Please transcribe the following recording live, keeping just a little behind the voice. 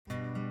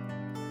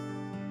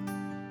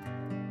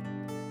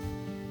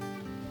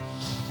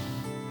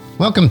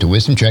Welcome to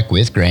Wisdom Trek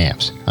with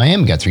Gramps. I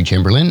am Guthrie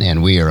Chamberlain,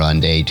 and we are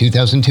on day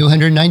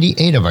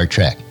 2298 of our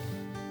trek.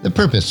 The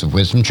purpose of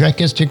Wisdom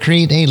Trek is to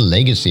create a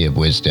legacy of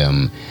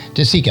wisdom,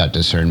 to seek out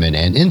discernment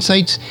and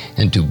insights,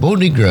 and to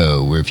boldly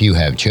grow where few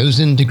have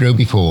chosen to grow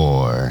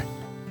before.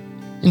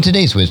 In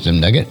today's Wisdom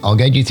Nugget, I'll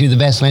guide you through the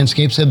vast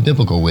landscapes of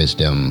biblical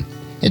wisdom.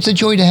 It's a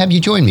joy to have you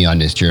join me on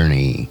this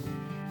journey.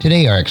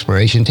 Today, our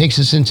exploration takes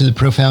us into the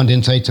profound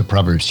insights of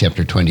Proverbs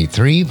chapter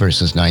 23,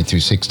 verses 9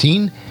 through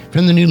 16,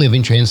 from the New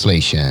Living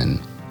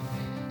Translation.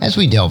 As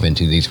we delve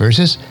into these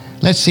verses,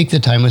 let's seek the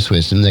timeless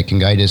wisdom that can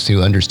guide us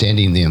through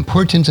understanding the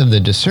importance of the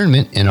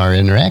discernment in our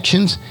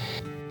interactions,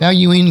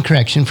 valuing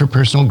correction for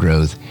personal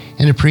growth,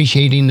 and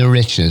appreciating the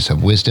richness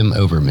of wisdom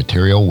over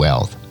material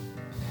wealth.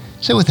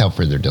 So without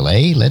further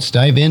delay, let's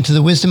dive into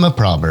the wisdom of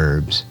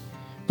Proverbs.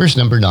 Verse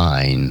number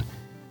 9.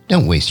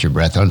 Don't waste your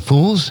breath on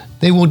fools.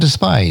 They will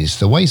despise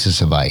the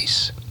wisest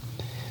advice.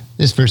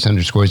 This verse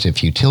underscores the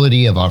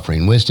futility of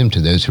offering wisdom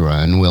to those who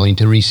are unwilling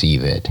to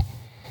receive it.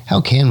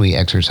 How can we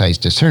exercise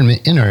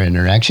discernment in our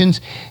interactions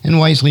and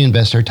wisely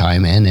invest our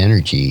time and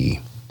energy?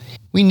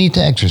 We need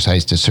to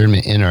exercise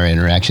discernment in our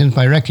interactions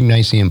by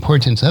recognizing the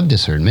importance of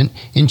discernment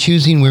in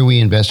choosing where we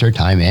invest our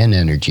time and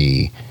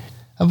energy.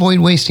 Avoid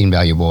wasting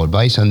valuable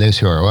advice on those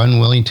who are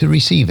unwilling to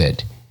receive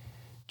it.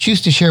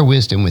 Choose to share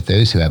wisdom with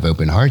those who have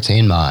open hearts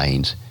and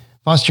minds,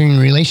 fostering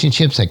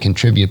relationships that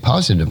contribute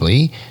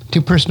positively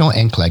to personal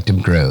and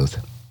collective growth.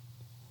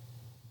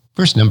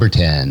 Verse number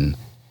 10.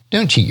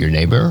 Don't cheat your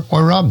neighbor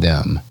or rob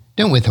them.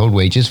 Don't withhold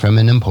wages from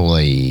an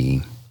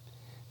employee.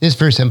 This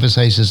verse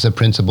emphasizes the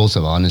principles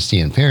of honesty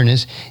and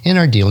fairness in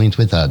our dealings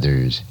with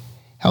others.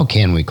 How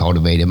can we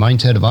cultivate a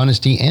mindset of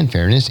honesty and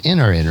fairness in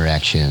our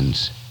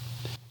interactions?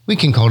 We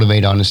can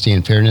cultivate honesty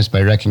and fairness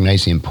by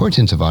recognizing the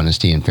importance of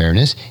honesty and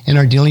fairness in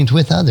our dealings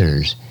with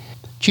others.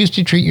 Choose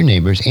to treat your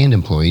neighbors and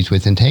employees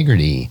with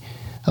integrity.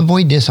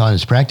 Avoid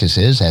dishonest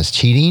practices as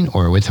cheating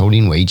or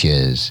withholding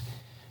wages.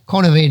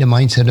 Cultivate a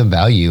mindset of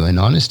value and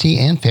honesty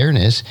and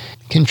fairness,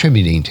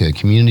 contributing to a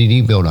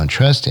community built on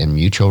trust and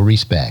mutual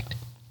respect.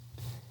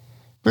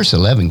 Verse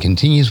 11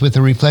 continues with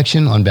a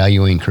reflection on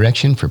valuing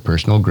correction for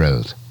personal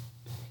growth.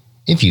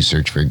 If you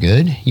search for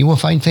good, you will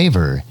find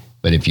favor,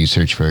 but if you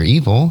search for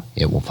evil,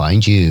 it will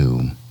find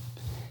you.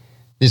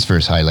 This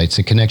verse highlights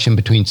the connection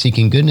between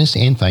seeking goodness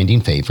and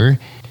finding favor,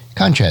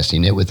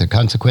 contrasting it with the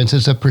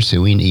consequences of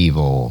pursuing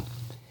evil.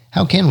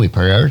 How can we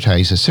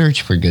prioritize the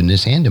search for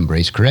goodness and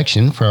embrace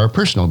correction for our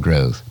personal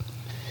growth?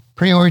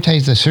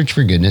 Prioritize the search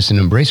for goodness and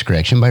embrace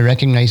correction by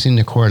recognizing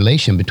the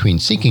correlation between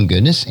seeking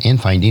goodness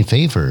and finding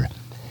favor.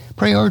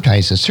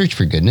 Prioritize the search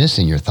for goodness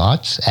in your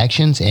thoughts,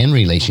 actions, and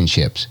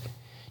relationships.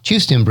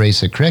 Choose to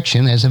embrace the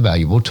correction as a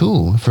valuable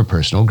tool for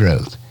personal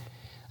growth.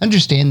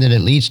 Understand that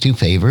it leads to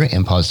favor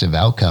and positive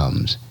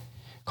outcomes.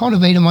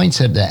 Cultivate a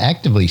mindset that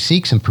actively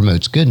seeks and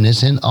promotes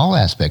goodness in all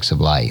aspects of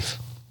life.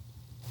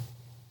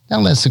 Now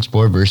let's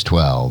explore verse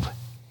 12.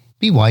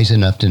 Be wise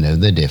enough to know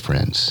the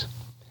difference.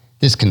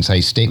 This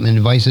concise statement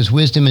advises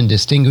wisdom in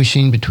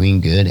distinguishing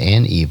between good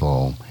and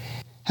evil.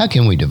 How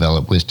can we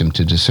develop wisdom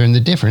to discern the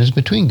difference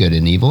between good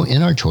and evil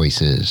in our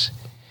choices?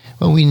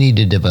 Well, we need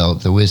to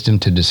develop the wisdom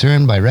to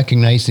discern by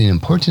recognizing the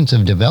importance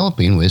of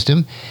developing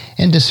wisdom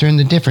and discern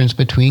the difference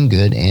between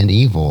good and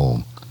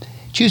evil.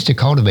 Choose to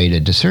cultivate a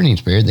discerning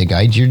spirit that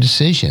guides your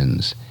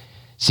decisions.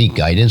 Seek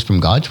guidance from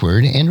God's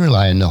Word and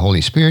rely on the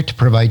Holy Spirit to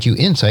provide you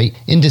insight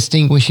in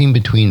distinguishing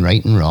between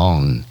right and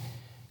wrong.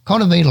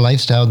 Cultivate a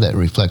lifestyle that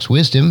reflects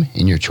wisdom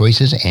in your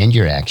choices and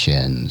your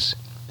actions.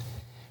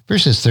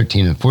 Verses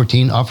 13 and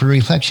 14 offer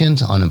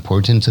reflections on the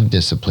importance of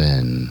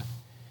discipline.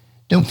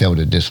 Don't fail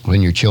to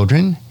discipline your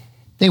children.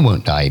 They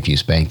won't die if you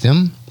spank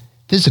them.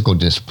 Physical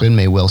discipline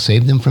may well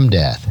save them from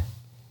death.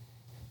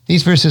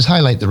 These verses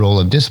highlight the role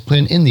of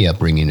discipline in the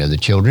upbringing of the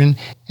children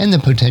and the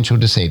potential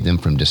to save them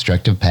from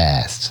destructive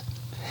paths.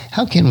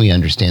 How can we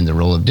understand the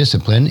role of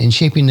discipline in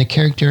shaping the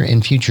character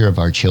and future of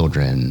our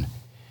children?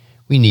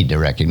 We need to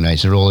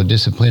recognize the role of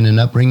discipline in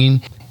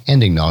upbringing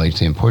and acknowledge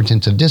the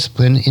importance of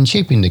discipline in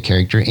shaping the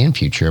character and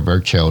future of our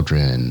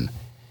children.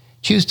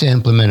 Choose to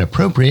implement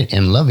appropriate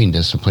and loving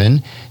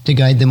discipline to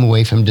guide them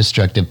away from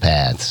destructive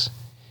paths.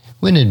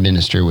 When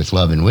administered with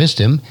love and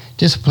wisdom,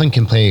 discipline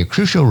can play a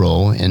crucial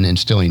role in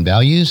instilling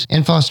values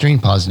and fostering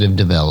positive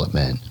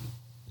development.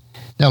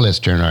 Now let's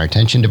turn our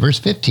attention to verse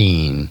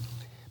 15.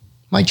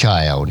 My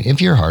child,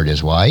 if your heart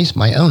is wise,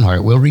 my own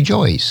heart will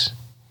rejoice.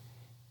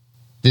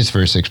 This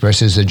verse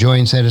expresses the joy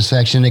and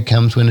satisfaction that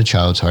comes when a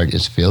child's heart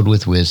is filled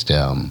with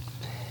wisdom.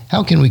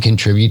 How can we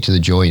contribute to the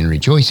joy and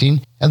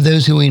rejoicing of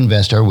those who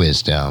invest our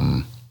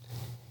wisdom?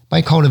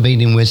 By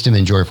cultivating wisdom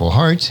in joyful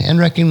hearts and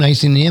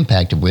recognizing the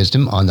impact of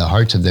wisdom on the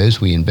hearts of those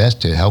we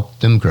invest to help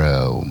them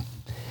grow.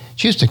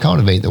 Choose to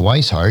cultivate the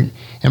wise heart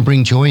and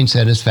bring joy and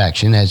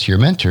satisfaction as your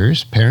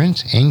mentors,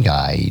 parents, and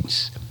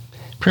guides.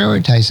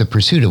 Prioritize the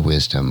pursuit of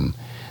wisdom,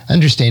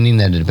 understanding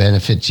that it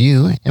benefits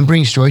you and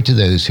brings joy to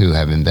those who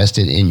have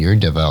invested in your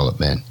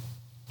development.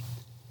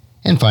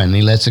 And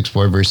finally, let's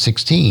explore verse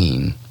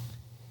 16.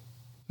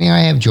 May I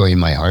have joy in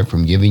my heart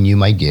from giving you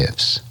my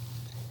gifts.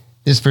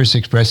 This verse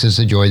expresses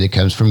the joy that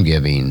comes from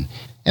giving,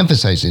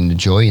 emphasizing the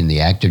joy in the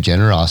act of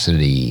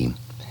generosity.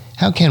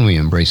 How can we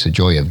embrace the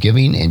joy of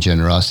giving and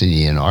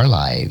generosity in our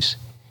lives?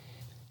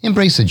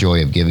 Embrace the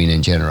joy of giving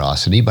and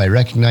generosity by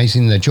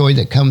recognizing the joy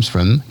that comes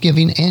from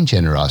giving and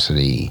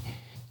generosity.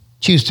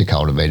 Choose to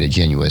cultivate a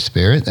genuine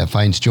spirit that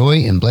finds joy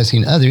in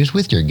blessing others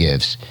with your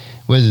gifts,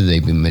 whether they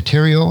be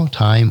material,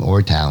 time,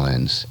 or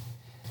talents.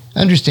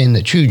 Understand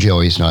that true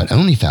joy is not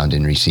only found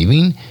in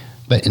receiving,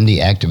 but in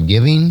the act of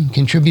giving,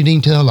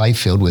 contributing to a life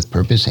filled with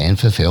purpose and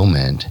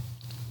fulfillment.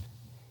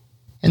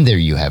 And there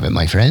you have it,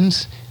 my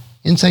friends.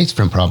 Insights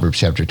from Proverbs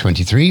chapter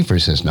 23,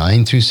 verses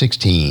 9 through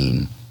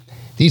 16.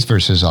 These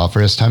verses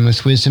offer us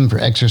timeless wisdom for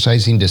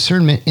exercising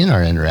discernment in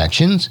our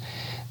interactions,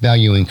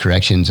 valuing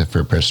corrections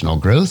for personal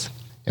growth,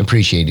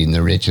 appreciating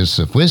the richness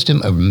of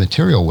wisdom of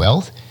material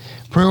wealth,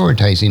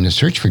 prioritizing the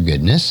search for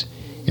goodness,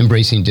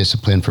 embracing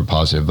discipline for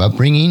positive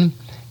upbringing,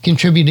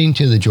 contributing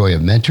to the joy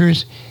of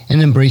mentors,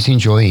 and embracing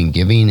joy in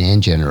giving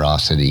and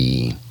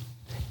generosity.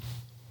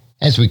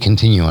 As we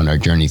continue on our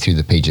journey through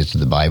the pages of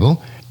the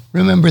Bible,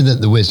 remember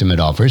that the wisdom it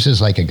offers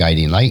is like a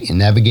guiding light in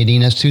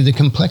navigating us through the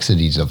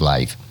complexities of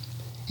life.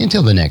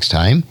 Until the next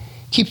time,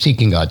 keep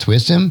seeking God's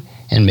wisdom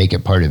and make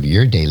it part of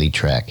your daily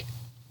trek.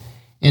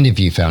 And if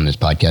you found this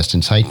podcast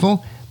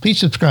insightful, please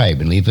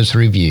subscribe and leave us a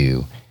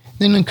review.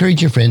 Then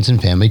encourage your friends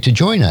and family to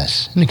join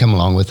us and to come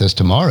along with us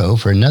tomorrow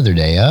for another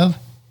day of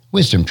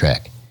Wisdom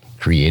Trek,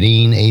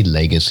 creating a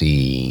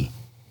legacy.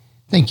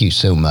 Thank you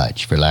so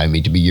much for allowing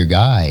me to be your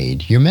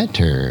guide, your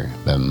mentor,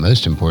 but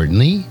most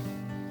importantly,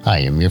 I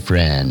am your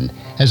friend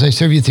as I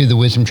serve you through the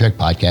Wisdom Trek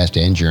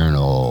podcast and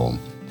journal.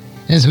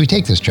 And as we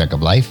take this trek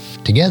of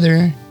life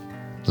together,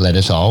 let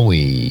us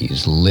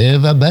always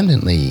live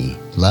abundantly,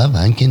 love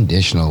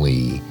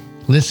unconditionally,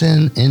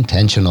 listen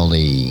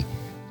intentionally,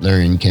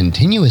 learn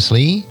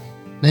continuously,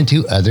 lend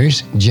to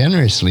others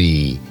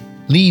generously,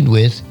 lead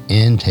with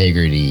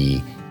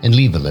integrity, and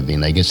leave a living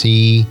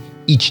legacy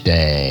each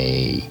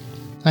day.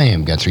 I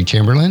am Guthrie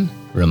Chamberlain,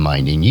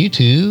 reminding you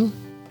to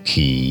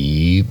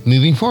keep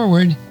moving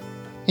forward,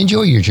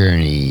 enjoy your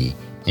journey,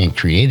 and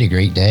create a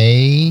great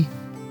day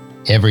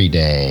every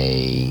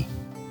day.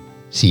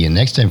 See you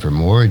next time for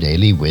more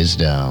daily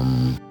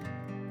wisdom.